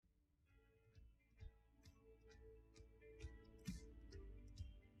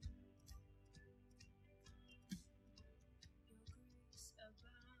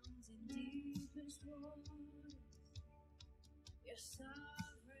Your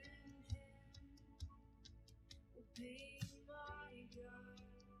sovereign hand will be my guide.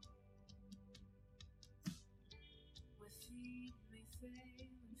 Where feet may fail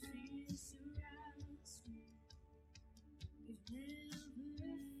and fear surrounds me, you've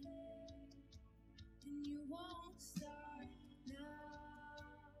never failed, and you won't start now.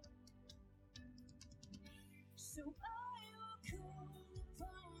 So I will call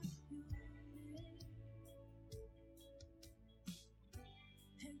upon your name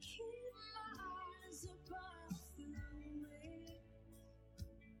and keep my eyes above the waves.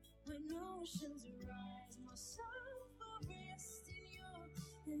 When oceans rise, my soul will rest in your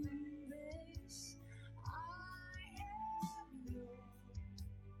embrace. I am yours.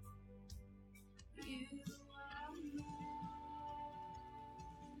 You are mine. And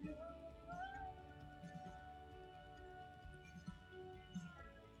you are mine.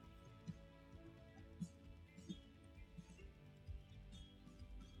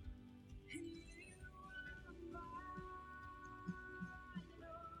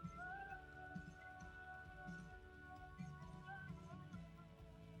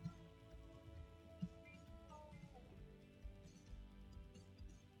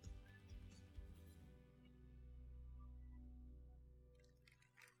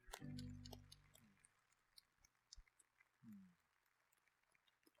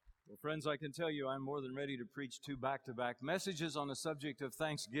 Well, friends, I can tell you I'm more than ready to preach two back-to-back messages on the subject of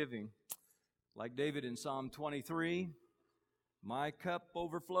thanksgiving. Like David in Psalm 23, my cup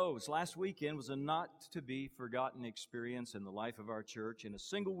overflows. Last weekend was a not-to-be-forgotten experience in the life of our church. In a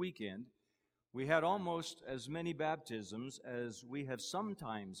single weekend, we had almost as many baptisms as we have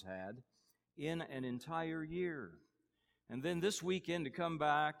sometimes had in an entire year. And then this weekend to come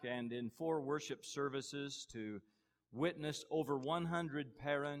back and in 4 worship services to witness over 100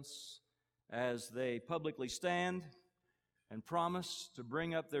 parents as they publicly stand and promise to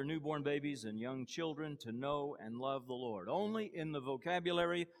bring up their newborn babies and young children to know and love the Lord. Only in the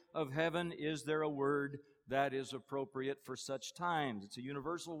vocabulary of heaven is there a word that is appropriate for such times. It's a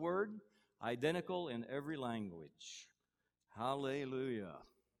universal word, identical in every language. Hallelujah.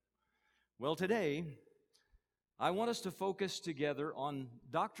 Well, today, I want us to focus together on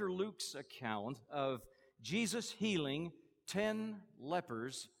Dr. Luke's account of Jesus healing 10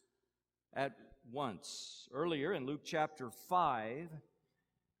 lepers at once. Earlier in Luke chapter 5,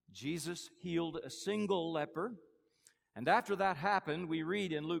 Jesus healed a single leper. And after that happened, we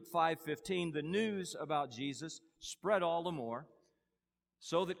read in Luke 5:15, the news about Jesus spread all the more,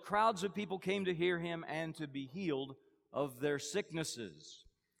 so that crowds of people came to hear him and to be healed of their sicknesses.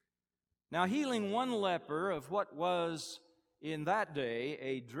 Now, healing one leper of what was in that day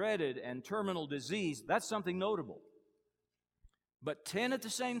a dreaded and terminal disease, that's something notable. But 10 at the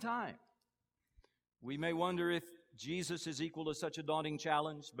same time. We may wonder if Jesus is equal to such a daunting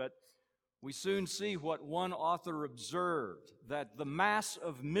challenge, but we soon see what one author observed, that the mass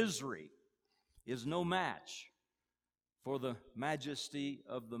of misery is no match for the majesty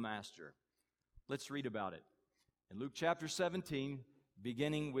of the Master. Let's read about it. In Luke chapter 17,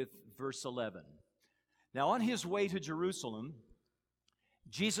 beginning with verse 11. Now, on his way to Jerusalem,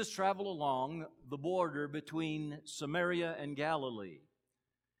 Jesus traveled along the border between Samaria and Galilee.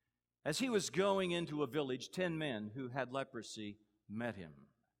 As he was going into a village, 10 men who had leprosy met him.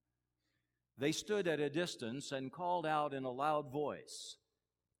 They stood at a distance and called out in a loud voice,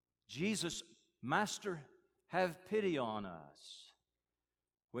 "Jesus, Master, have pity on us."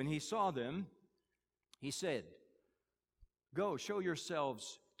 When he saw them, he said, "Go, show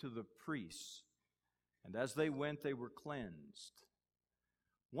yourselves to the priests." And as they went, they were cleansed.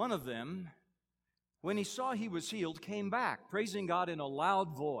 One of them, when he saw he was healed, came back, praising God in a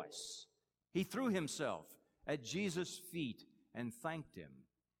loud voice. He threw himself at Jesus' feet and thanked him.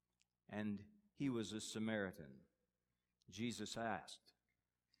 And he was a Samaritan. Jesus asked,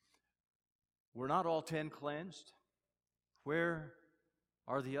 "Were not all 10 cleansed? Where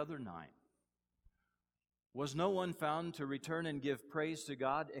are the other 9? Was no one found to return and give praise to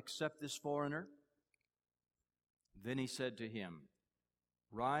God except this foreigner?" Then he said to him,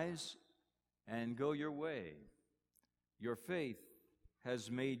 "Rise and go your way. Your faith has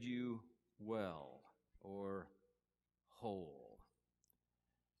made you well," or whole.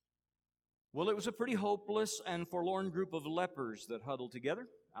 Well, it was a pretty hopeless and forlorn group of lepers that huddled together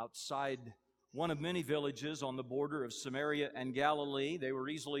outside one of many villages on the border of Samaria and Galilee. They were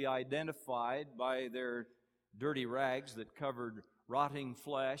easily identified by their dirty rags that covered rotting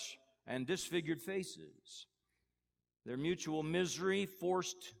flesh and disfigured faces. Their mutual misery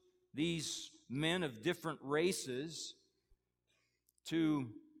forced these men of different races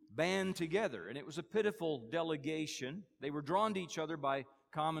to band together, and it was a pitiful delegation. They were drawn to each other by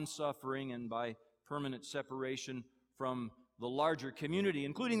common suffering and by permanent separation from the larger community,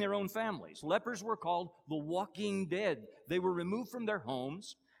 including their own families. Lepers were called the walking dead. They were removed from their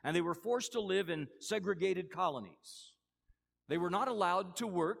homes, and they were forced to live in segregated colonies. They were not allowed to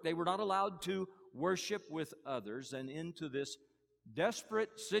work. They were not allowed to worship with others. And into this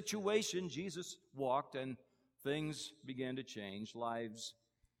desperate situation, Jesus walked, and things began to change. Lives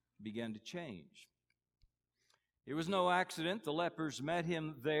began to change. It was no accident the lepers met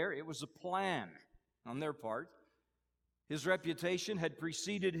him there. It was a plan on their part. His reputation had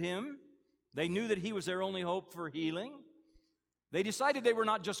preceded him. They knew that he was their only hope for healing. They decided they were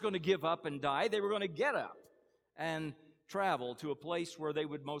not just going to give up and die. They were going to get up and travel to a place where they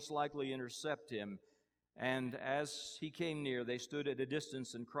would most likely intercept him. And as he came near, they stood at a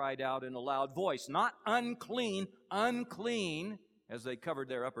distance and cried out in a loud voice, not unclean, unclean, as they covered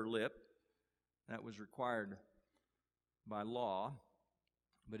their upper lip. That was required by law.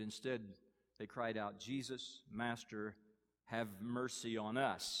 But instead, they cried out, Jesus, Master, have mercy on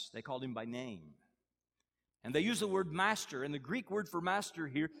us. They called him by name. And they use the word master, and the Greek word for master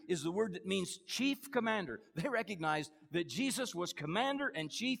here is the word that means chief commander. They recognized that Jesus was commander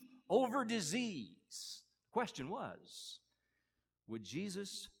and chief over disease. The question was, would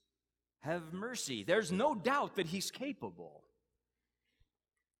Jesus have mercy? There's no doubt that he's capable.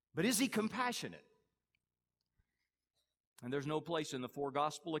 But is he compassionate? And there's no place in the four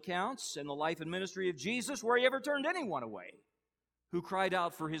gospel accounts and the life and ministry of Jesus where he ever turned anyone away who cried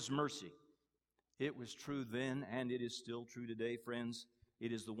out for his mercy. It was true then, and it is still true today, friends.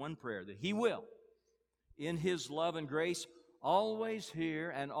 It is the one prayer that he will, in his love and grace, always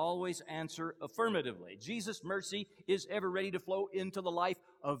hear and always answer affirmatively. Jesus' mercy is ever ready to flow into the life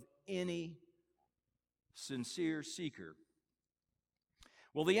of any sincere seeker.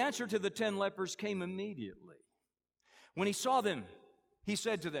 Well, the answer to the 10 lepers came immediately. When he saw them, he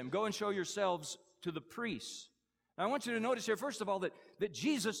said to them, go and show yourselves to the priests. Now, I want you to notice here, first of all, that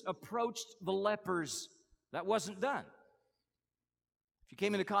Jesus approached the lepers. That wasn't done. If you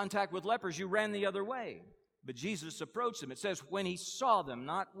came into contact with lepers, you ran the other way. But Jesus approached them. It says when he saw them,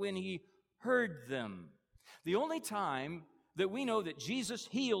 not when he heard them. The only time that we know that Jesus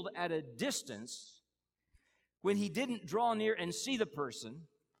healed at a distance, when he didn't draw near and see the person,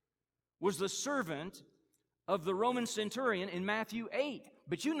 was the servant of the Roman centurion in Matthew 8.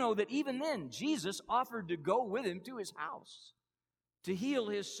 But you know that even then, Jesus offered to go with him to his house to heal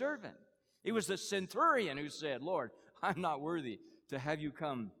his servant. It was the centurion who said, Lord, I'm not worthy to have you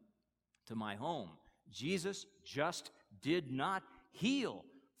come to my home. Jesus just did not heal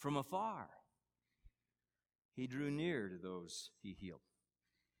from afar. He drew near to those he healed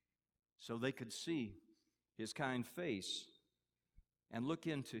so they could see his kind face and look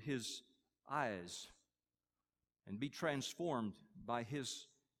into his eyes and be transformed by his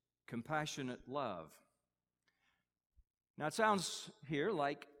compassionate love. Now it sounds here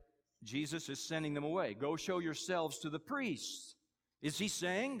like Jesus is sending them away. Go show yourselves to the priests. Is he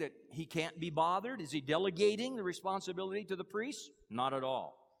saying that he can't be bothered? Is he delegating the responsibility to the priests? Not at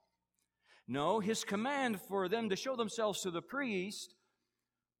all. No, his command for them to show themselves to the priest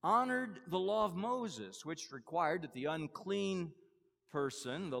honored the law of Moses, which required that the unclean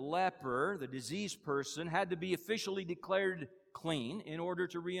person, the leper, the diseased person, had to be officially declared clean in order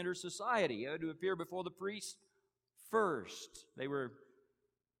to re-enter society. He had to appear before the priest first. They were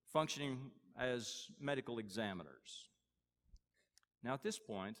functioning as medical examiners. Now at this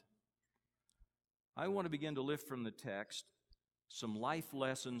point, I want to begin to lift from the text some life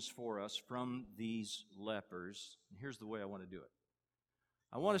lessons for us from these lepers. And here's the way I want to do it.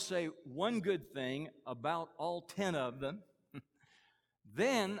 I want to say one good thing about all 10 of them.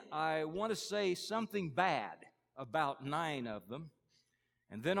 Then I want to say something bad about 9 of them.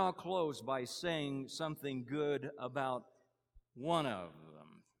 And then I'll close by saying something good about 1 of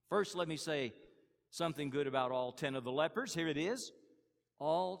them. First, let me say something good about all 10 of the lepers. Here it is.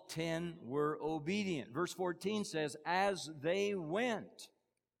 All 10 were obedient. Verse 14 says, as they went,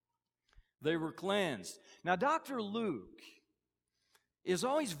 they were cleansed. Now, Dr. Luke is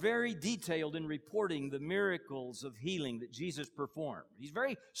always very detailed in reporting the miracles of healing that Jesus performed. He's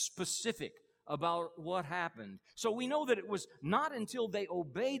very specific about what happened. So we know that it was not until they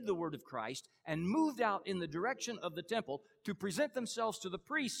obeyed the word of Christ and moved out in the direction of the temple to present themselves to the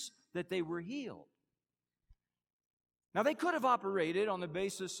priests that they were healed. Now, they could have operated on the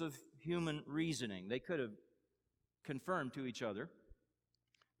basis of human reasoning. They could have confirmed to each other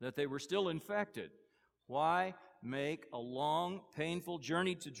that they were still infected. Why make a long, painful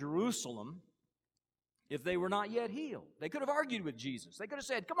journey to Jerusalem if they were not yet healed. They could have argued with Jesus. They could have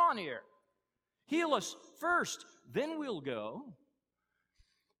said, come on here, heal us first, then we'll go.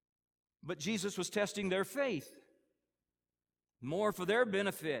 But Jesus was testing their faith, more for their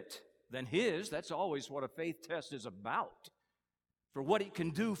benefit than His. That's always what a faith test is about, for what it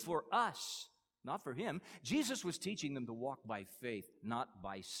can do for us, not for Him. Jesus was teaching them to walk by faith, not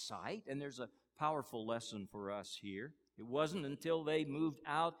by sight, and there's a powerful lesson for us here. It wasn't until they moved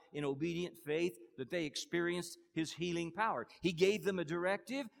out in obedient faith that they experienced His healing power. He gave them a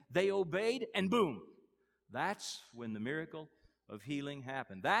directive, they obeyed, and boom, that's when the miracle of healing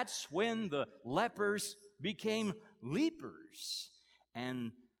happened. That's when the lepers became leapers.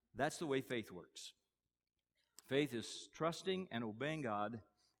 And that's the way faith works. Faith is trusting and obeying God,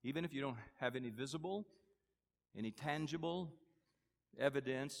 even if you don't have any visible, any tangible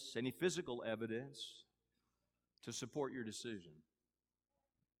evidence, any physical evidence to support your decision.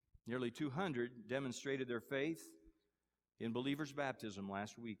 Nearly 200 demonstrated their faith in believers' baptism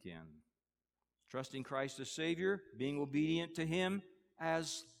last weekend. Trusting Christ as Savior, being obedient to Him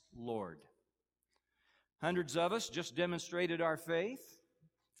as Lord. Hundreds of us just demonstrated our faith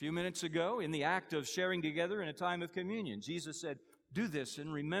a few minutes ago in the act of sharing together in a time of communion. Jesus said, do this in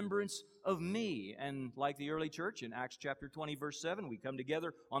remembrance of me. And like the early church in Acts chapter 20, verse 7, we come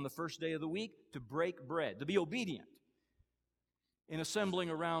together on the first day of the week to break bread, to be obedient in assembling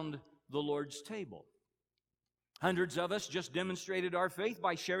around the Lord's table. Hundreds of us just demonstrated our faith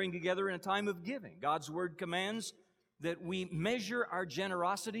by sharing together in a time of giving. God's Word commands that we measure our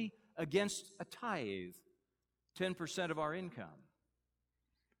generosity against a tithe, 10% of our income.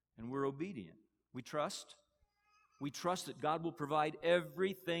 And we're obedient. We trust. We trust that God will provide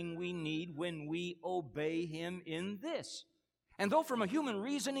everything we need when we obey Him in this. And though from a human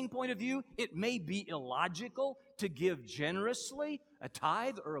reasoning point of view, it may be illogical to give generously, a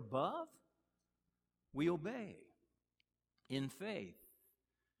tithe or above, we obey in faith.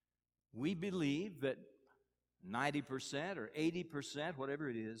 We believe that 90% or 80%, whatever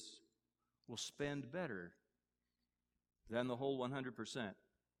it is, will spend better than the whole 100%.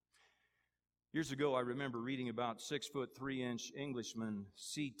 Years ago, I remember reading about 6'3" Englishman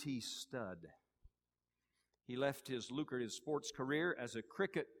C.T. Studd. He left his lucrative sports career as a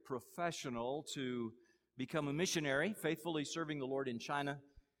cricket professional to become a missionary, faithfully serving the Lord in China,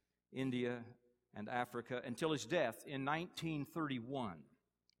 India, and Africa until his death in 1931.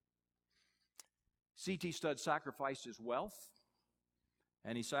 C.T. Studd sacrificed his wealth,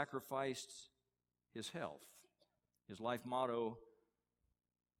 and he sacrificed his health. His life motto,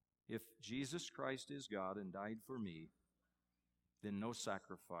 if Jesus Christ is God and died for me, then no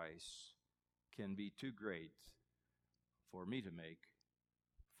sacrifice can be too great for me to make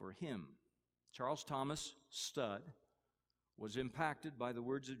for Him. Charles Thomas Studd was impacted by the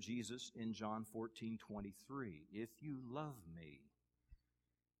words of Jesus in John 14:23. If you love me,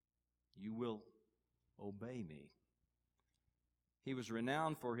 you will obey me. He was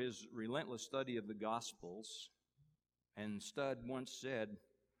renowned for his relentless study of the Gospels, and Studd once said,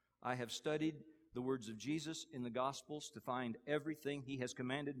 I have studied the words of Jesus in the Gospels to find everything He has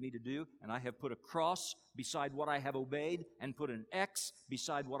commanded me to do, and I have put a cross beside what I have obeyed and put an X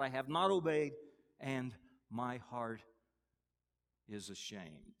beside what I have not obeyed, and my heart is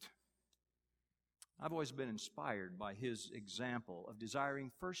ashamed. I've always been inspired by his example of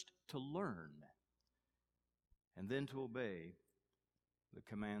desiring first to learn and then to obey the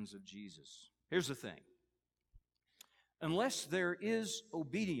commands of Jesus. Here's the thing. Unless there is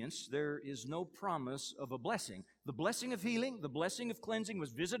obedience, there is no promise of a blessing. The blessing of healing, the blessing of cleansing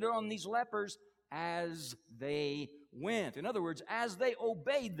was visited on these lepers as they went. In other words, as they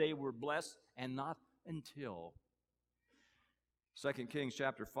obeyed, they were blessed, and not until. 2 Kings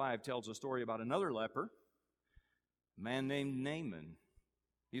chapter 5 tells a story about another leper, a man named Naaman.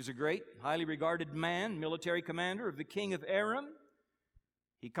 He's a great, highly regarded man, military commander of the king of Aram.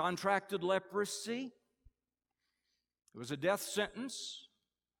 He contracted leprosy. It was a death sentence.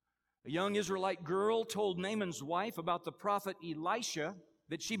 A young Israelite girl told Naaman's wife about the prophet Elisha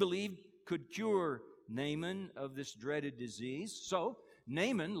that she believed could cure Naaman of this dreaded disease. So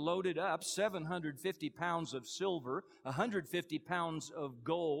Naaman loaded up 750 pounds of silver, 150 pounds of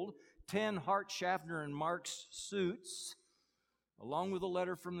gold, 10 Hart, Schaffner, and Marks suits, along with a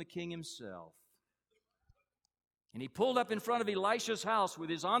letter from the king himself. And he pulled up in front of Elisha's house with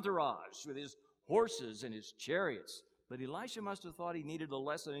his entourage, with his horses and his chariots. But Elisha must have thought he needed a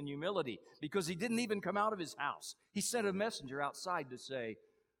lesson in humility, because he didn't even come out of his house. He sent a messenger outside to say,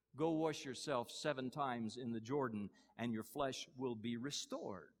 go wash yourself 7 times in the Jordan, and your flesh will be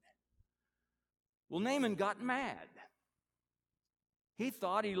restored. Well, Naaman got mad. He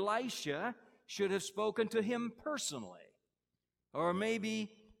thought Elisha should have spoken to him personally, or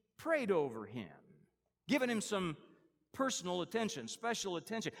maybe prayed over him, given him some personal attention, special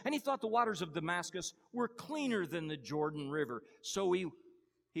attention. And he thought the waters of Damascus were cleaner than the Jordan River, so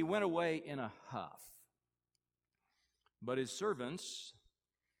he went away in a huff. But his servants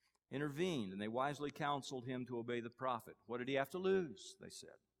intervened, and they wisely counseled him to obey the prophet. What did he have to lose? They said.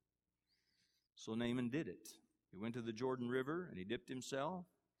 So Naaman did it. He went to the Jordan River, and he dipped himself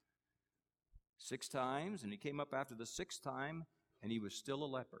 6 times, and he came up after the 6th time, and he was still a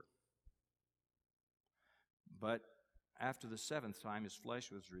leper. But after the 7th time, his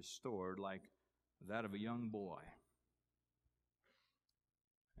flesh was restored like that of a young boy.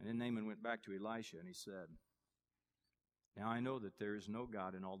 And then Naaman went back to Elisha, and he said, now I know that there is no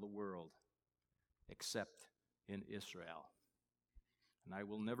God in all the world except in Israel, and I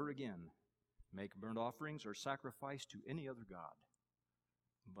will never again make burnt offerings or sacrifice to any other God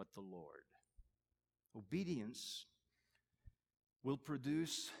but the Lord. Obedience will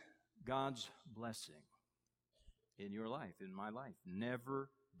produce God's blessing in your life, in my life. Never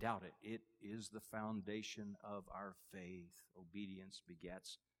doubt it. It is the foundation of our faith. Obedience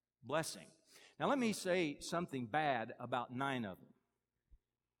begets blessing. Now let me say something bad about 9 of them.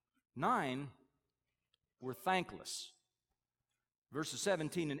 9 were thankless. Verses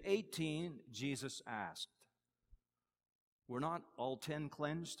 17 and 18, Jesus asked, were not all 10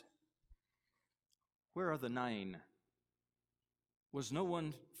 cleansed? Where are the 9? Was no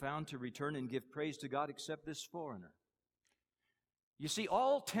one found to return and give praise to God except this foreigner? You see,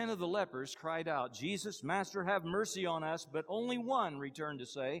 all 10 of the lepers cried out, Jesus, Master, have mercy on us, but only one returned to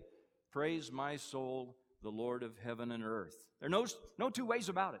say, praise my soul, the Lord of heaven and earth. There are no 2 ways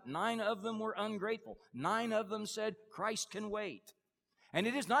about it. 9 of them were ungrateful. 9 of them said, Christ can wait. And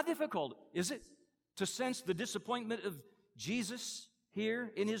it is not difficult, is it, to sense the disappointment of Jesus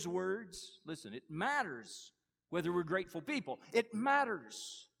here in His words? Listen, it matters whether we're grateful people. It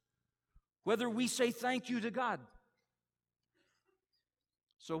matters whether we say thank you to God.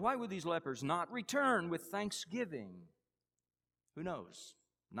 So why would these lepers not return with thanksgiving? Who knows?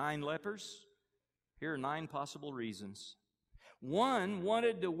 9 lepers? Here are 9 possible reasons. 1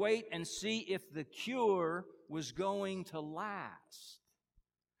 wanted to wait and see if the cure was going to last.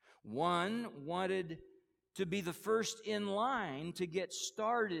 1 wanted to be the first in line to get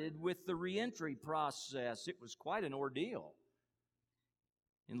started with the reentry process. It was quite an ordeal.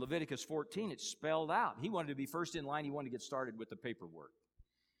 In Leviticus 14, it's spelled out. He wanted to be first in line. He wanted to get started with the paperwork.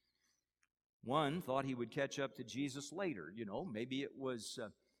 1 thought he would catch up to Jesus later. You know, maybe it was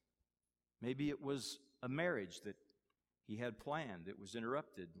a marriage that he had planned that was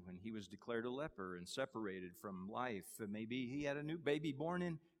interrupted when he was declared a leper and separated from life. Maybe he had a new baby born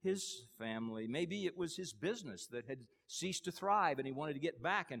in his family. Maybe it was his business that had ceased to thrive and he wanted to get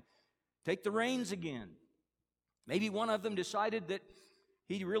back and take the reins again. Maybe one of them decided that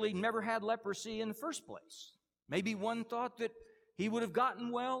he really never had leprosy in the first place. Maybe one thought that he would have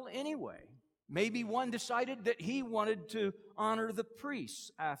gotten well anyway. Maybe one decided that he wanted to honor the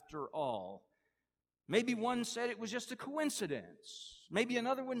priests after all. Maybe one said it was just a coincidence. Maybe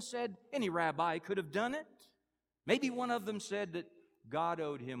another one said any rabbi could have done it. Maybe one of them said that God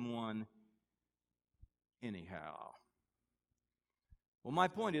owed him one anyhow. Well, my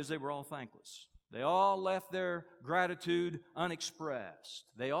point is they were all thankless. They all left their gratitude unexpressed.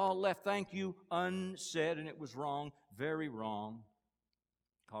 They all left thank you unsaid, and it was wrong, very wrong.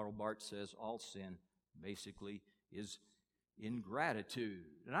 Karl Barth says all sin basically is ingratitude.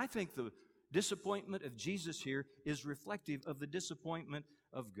 And I think the disappointment of Jesus here is reflective of the disappointment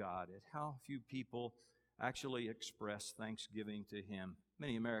of God at how few people actually express thanksgiving to Him.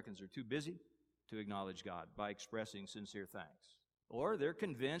 Many Americans are too busy to acknowledge God by expressing sincere thanks. Or they're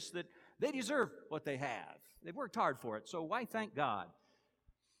convinced that they deserve what they have. They've worked hard for it, so why thank God?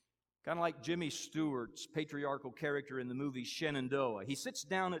 Kind of like Jimmy Stewart's patriarchal character in the movie Shenandoah. He sits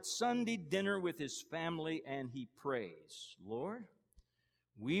down at Sunday dinner with his family and he prays, Lord,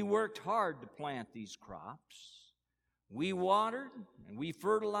 we worked hard to plant these crops. We watered and we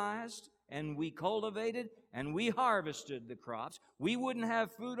fertilized and we cultivated and we harvested the crops. We wouldn't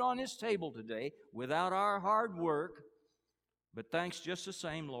have food on this table today without our hard work. But thanks just the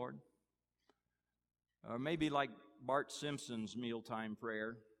same, Lord. Or maybe like Bart Simpson's mealtime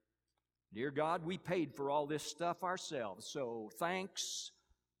prayer. Dear God, we paid for all this stuff ourselves, so thanks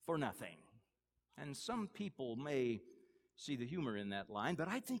for nothing. And some people may see the humor in that line, but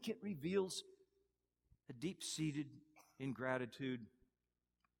I think it reveals a deep-seated ingratitude,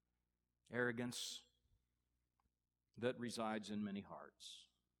 arrogance that resides in many hearts.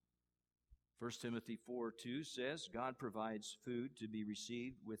 1 Timothy 4:2 says, God provides food to be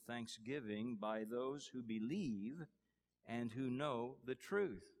received with thanksgiving by those who believe and who know the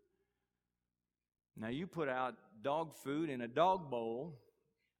truth. Now you put out dog food in a dog bowl,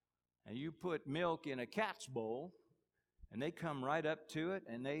 and you put milk in a cat's bowl, and they come right up to it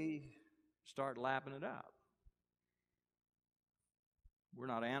and they start lapping it up. We're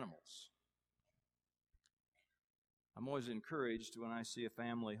not animals. I'm always encouraged when I see a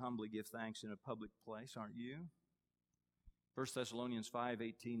family humbly give thanks in a public place, aren't you? 1 Thessalonians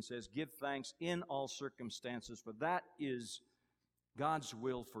 5:18 says, give thanks in all circumstances, for that is God's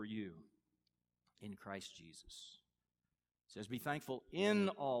will for you in Christ Jesus. It says, be thankful in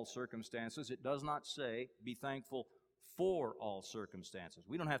all circumstances. It does not say, be thankful for all circumstances.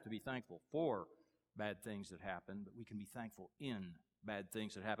 We don't have to be thankful for bad things that happen, but we can be thankful in bad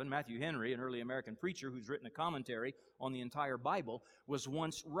things that happen. Matthew Henry, an early American preacher who's written a commentary on the entire Bible, was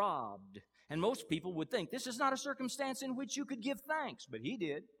once robbed. And most people would think this is not a circumstance in which you could give thanks, but he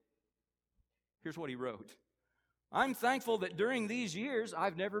did. Here's what he wrote. I'm thankful that during these years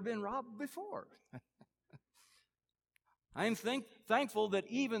I've never been robbed before. I'm thankful that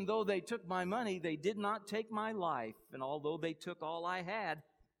even though they took my money, they did not take my life. And although they took all I had,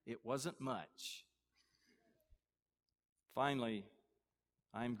 it wasn't much. Finally,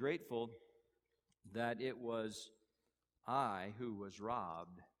 I'm grateful that it was I who was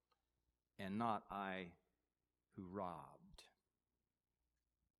robbed and not I who robbed.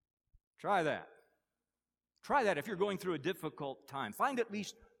 Try that. Try that if you're going through a difficult time. Find at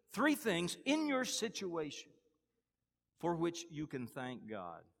least 3 things in your situation for which you can thank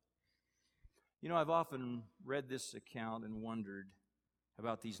God. You know, I've often read this account and wondered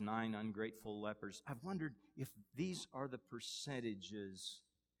about these 9 ungrateful lepers. I've wondered if these are the percentages,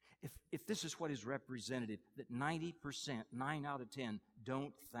 if this is what is representative, that 90%, 9 out of 10,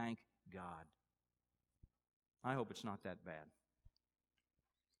 don't thank God. I hope it's not that bad.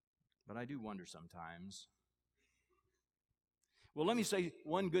 But I do wonder sometimes. Well, let me say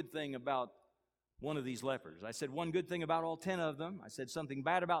one good thing about one of these lepers. I said one good thing about all 10 of them. I said something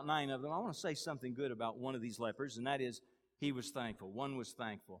bad about 9 of them. I want to say something good about one of these lepers, and that is he was thankful. One was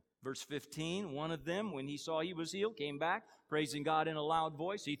thankful. Verse 15, one of them, when he saw he was healed, came back, praising God in a loud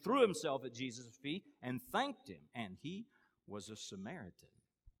voice. He threw himself at Jesus' feet and thanked him, and he was a Samaritan.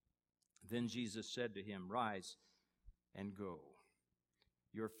 Then Jesus said to him, rise and go.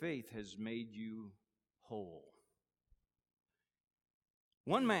 Your faith has made you whole.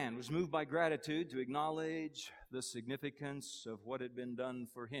 One man was moved by gratitude to acknowledge the significance of what had been done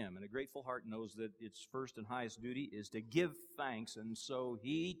for him. And a grateful heart knows that its first and highest duty is to give thanks. And so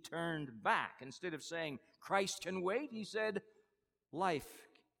he turned back. Instead of saying, Christ can wait, he said, life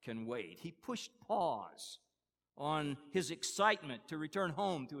can wait. He pushed pause on his excitement to return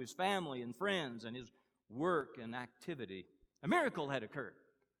home to his family and friends and his work and activity. A miracle had occurred.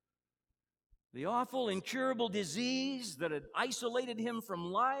 The awful, incurable disease that had isolated him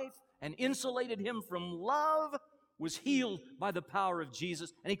from life and insulated him from love was healed by the power of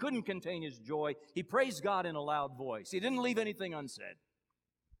Jesus, and he couldn't contain his joy. He praised God in a loud voice. He didn't leave anything unsaid.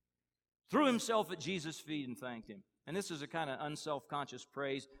 Threw himself at Jesus' feet and thanked him. And this is a kind of unself-conscious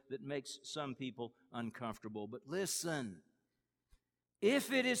praise that makes some people uncomfortable. But listen,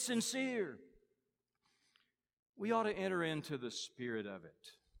 if it is sincere, we ought to enter into the spirit of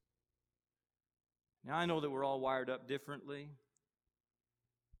it. Now, I know that we're all wired up differently,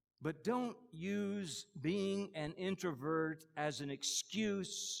 but don't use being an introvert as an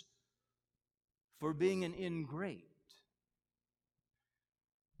excuse for being an ingrate.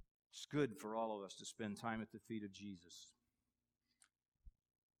 It's good for all of us to spend time at the feet of Jesus.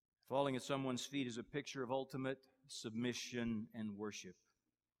 Falling at someone's feet is a picture of ultimate submission and worship.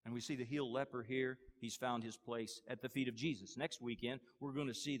 And we see the healed leper here. He's found his place at the feet of Jesus. Next weekend, we're going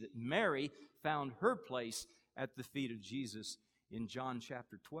to see that Mary found her place at the feet of Jesus in John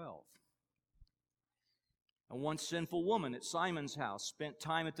chapter 12. A once sinful woman at Simon's house spent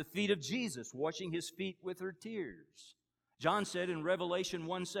time at the feet of Jesus, washing his feet with her tears. John said in Revelation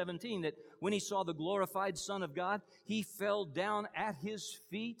 1:17 that when he saw the glorified Son of God, he fell down at his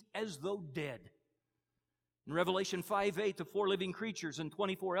feet as though dead. In Revelation 5:8, the 4 living creatures and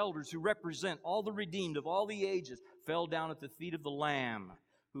 24 elders who represent all the redeemed of all the ages fell down at the feet of the Lamb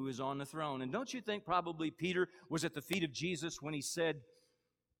who is on the throne. And don't you think probably Peter was at the feet of Jesus when he said,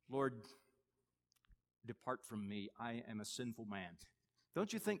 Lord, depart from me, I am a sinful man.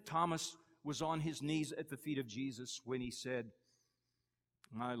 Don't you think Thomas was on his knees at the feet of Jesus when he said,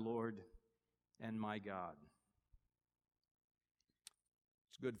 my Lord and my God?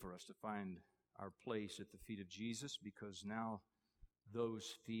 It's good for us to find our place at the feet of Jesus, because now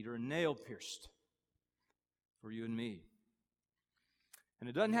those feet are nail pierced for you and me. And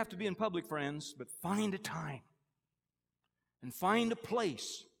it doesn't have to be in public, friends, but find a time and find a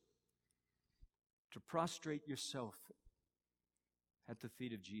place to prostrate yourself at the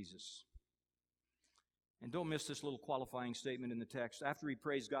feet of Jesus. And don't miss this little qualifying statement in the text. After he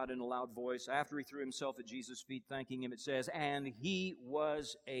praised God in a loud voice, after he threw himself at Jesus' feet thanking him, it says, and he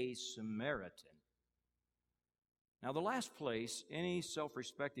was a Samaritan. Now, the last place any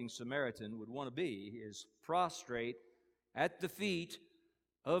self-respecting Samaritan would want to be is prostrate at the feet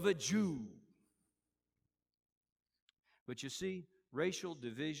of a Jew. But you see, racial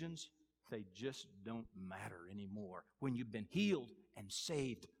divisions, they just don't matter anymore when you've been healed and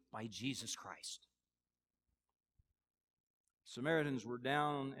saved by Jesus Christ. Samaritans were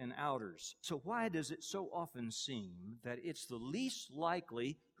down and outers. So why does it so often seem that it's the least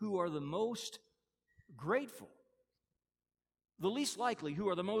likely who are the most grateful? The least likely who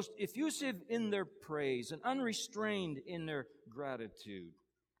are the most effusive in their praise and unrestrained in their gratitude.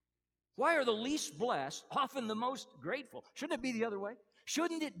 Why are the least blessed often the most grateful? Shouldn't it be the other way?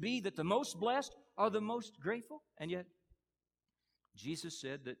 Shouldn't it be that the most blessed are the most grateful? And yet, Jesus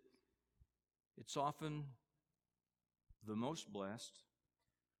said that it's often the most blessed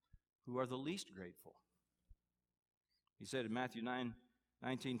who are the least grateful. He said in Matthew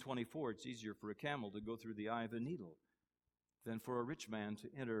 19:24, it's easier for a camel to go through the eye of a needle than for a rich man to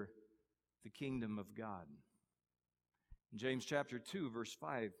enter the kingdom of God. In James chapter 2, verse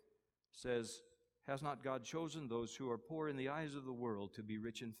 5 says, has not God chosen those who are poor in the eyes of the world to be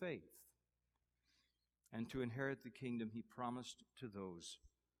rich in faith and to inherit the kingdom he promised to those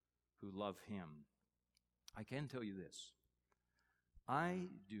who love him? I can tell you this. I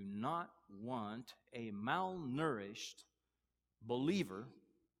do not want a malnourished believer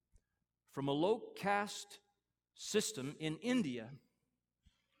from a low-caste system in India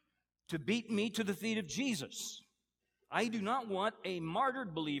to beat me to the feet of Jesus. I do not want a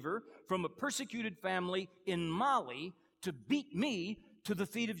martyred believer from a persecuted family in Mali to beat me to the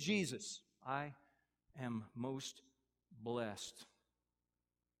feet of Jesus. I am most blessed.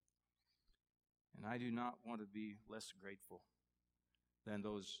 And I do not want to be less grateful than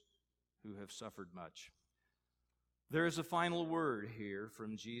those who have suffered much. There is a final word here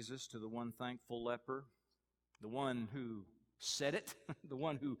from Jesus to the one thankful leper, the one who said it, the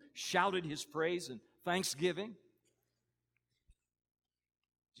one who shouted his praise and thanksgiving.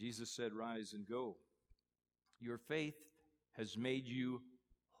 Jesus said, rise and go. Your faith has made you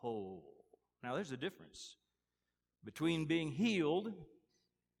whole. Now there's a difference between being healed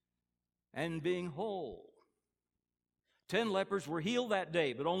and being whole. 10 lepers were healed that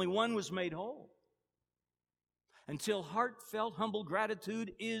day, but only one was made whole. Until heartfelt, humble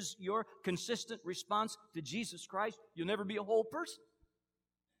gratitude is your consistent response to Jesus Christ, you'll never be a whole person.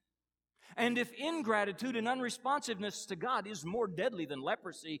 And if ingratitude and unresponsiveness to God is more deadly than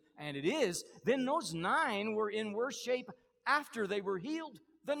leprosy, and it is, then those 9 were in worse shape after they were healed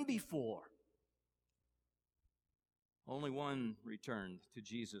than before. Only one returned to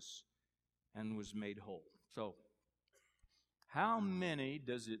Jesus and was made whole. So, how many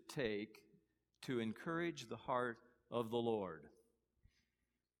does it take to encourage the heart of the Lord?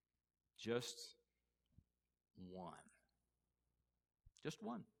 Just one. Just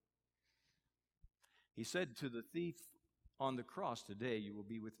one. He said to the thief on the cross, today you will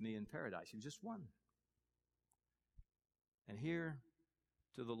be with me in paradise. He was just one. And here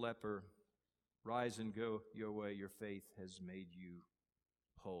to the leper, rise and go your way, your faith has made you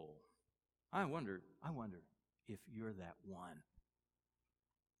whole. I wonder if you're that one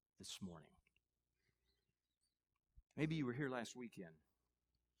this morning. Maybe you were here last weekend,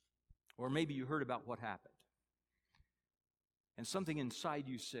 or maybe you heard about what happened, and something inside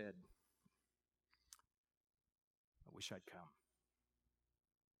you said, I wish I'd come.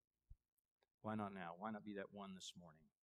 Why not now? Why not be that one this morning?